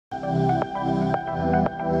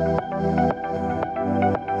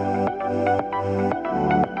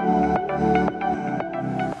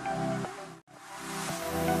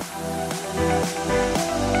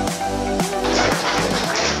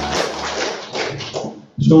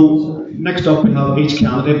So next up we have each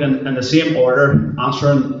candidate in the same order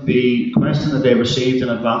answering the question that they received in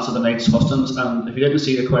advance of the night's hustings, and if you didn't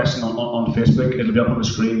see the question on Facebook, it'll be up on the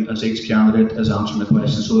screen as each candidate is answering the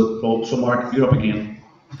question. So Mark, you're up again.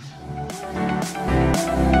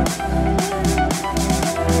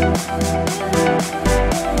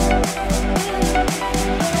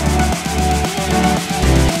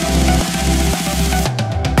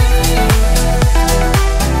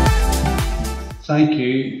 Thank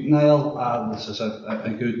you, Niall. This is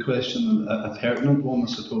a good question, and a pertinent one, I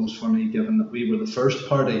suppose, for me, given that we were the first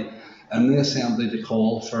party in the Assembly to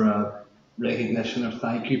call for a recognition or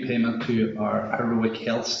thank you payment to our heroic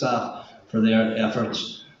health staff for their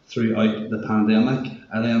efforts throughout the pandemic.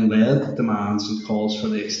 I then led demands and calls for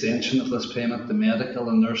the extension of this payment to medical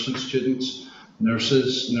and nursing students,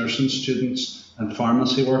 nurses, nursing students, and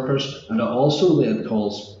pharmacy workers. And I also led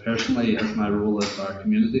calls, personally, as my role as our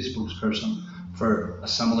community spokesperson, for a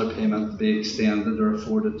similar payment to be extended or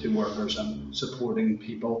afforded to workers and supporting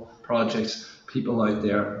people, projects, people out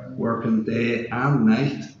there working day and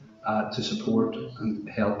night to support and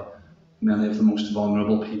help many of the most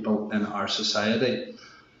vulnerable people in our society.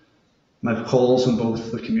 My calls on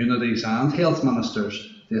both the communities and health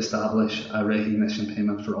ministers to establish a recognition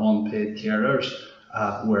payment for unpaid carers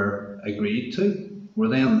were agreed to, were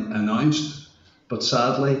then announced, but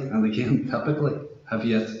sadly, and again typically, have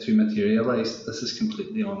yet to materialise. This is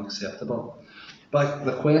completely unacceptable. But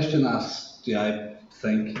the question asks, do I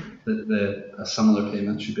think that a similar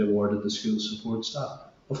payment should be awarded to school support staff?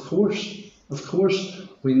 Of course,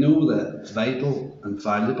 we know the vital and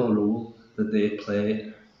valuable role that they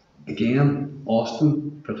play, again,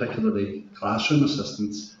 often, particularly classroom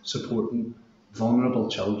assistants, supporting vulnerable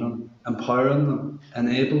children, empowering them,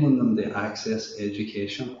 enabling them to access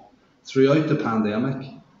education. Throughout the pandemic,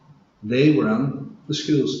 they were in the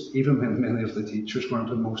schools, even when many of the teachers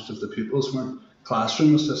weren't and most of the pupils weren't.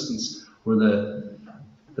 Classroom assistants were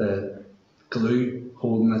the glue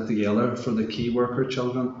holding it together for the key worker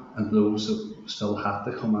children and those that still had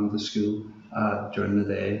to come into school during the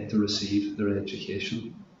day to receive their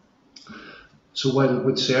education. So while I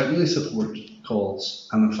would certainly support calls,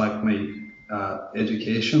 and in fact my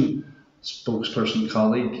education spokesperson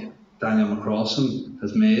colleague Daniel McCrossan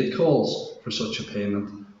has made calls for such a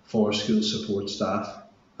payment for school support staff,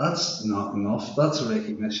 that's not enough. That's a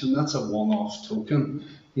recognition, that's a one-off token.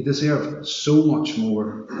 You deserve so much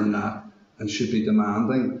more than that and should be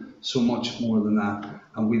demanding so much more than that,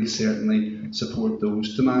 and we'll certainly support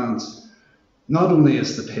those demands. Not only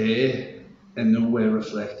is the pay in no way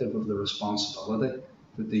reflective of the responsibility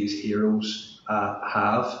that these heroes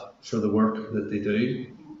have for the work that they do,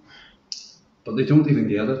 but they don't even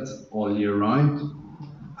get it all year round.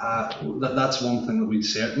 That's one thing that we'd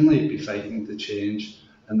certainly be fighting to change,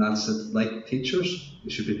 and that's that, like teachers, they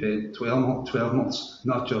should be paid 12 months,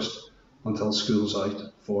 not just until school's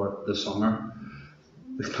out for the summer.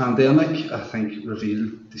 The pandemic, I think,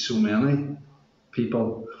 revealed to so many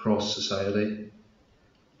people across society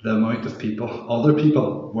the amount of people, other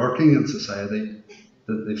people working in society,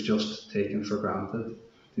 that they've just taken for granted.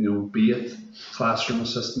 You know, be it classroom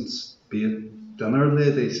assistants, be it dinner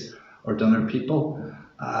ladies or dinner people,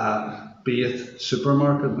 be it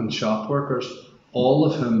supermarket and shop workers, all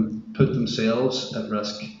of whom put themselves at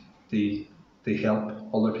risk to help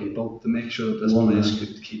other people, to make sure that this place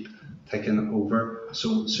could keep ticking over.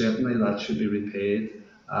 So certainly that should be repaid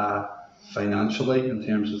financially in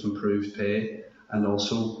terms of improved pay, and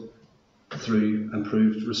also through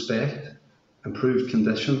improved respect, improved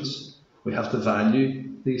conditions. We have to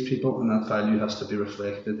value these people, and that value has to be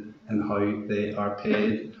reflected in how they are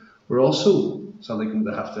paid. We're also sadly going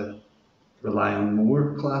to have to rely on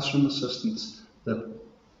more classroom assistants. The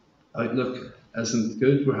outlook isn't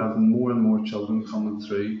good. We're having more and more children coming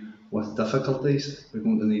through with difficulties. We're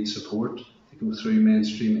going to need support to go through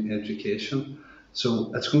mainstream education.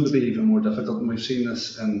 So it's going to be even more difficult, and we've seen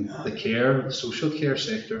this in the social care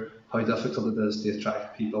sector, how difficult it is to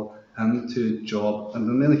attract people into a job, and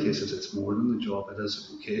in many cases it's more than a job, it is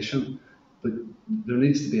a vocation, but there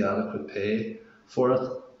needs to be adequate pay for it,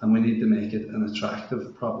 and we need to make it an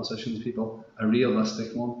attractive proposition to people, a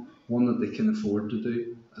realistic one that they can afford to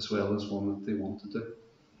do, as well as one that they want to do.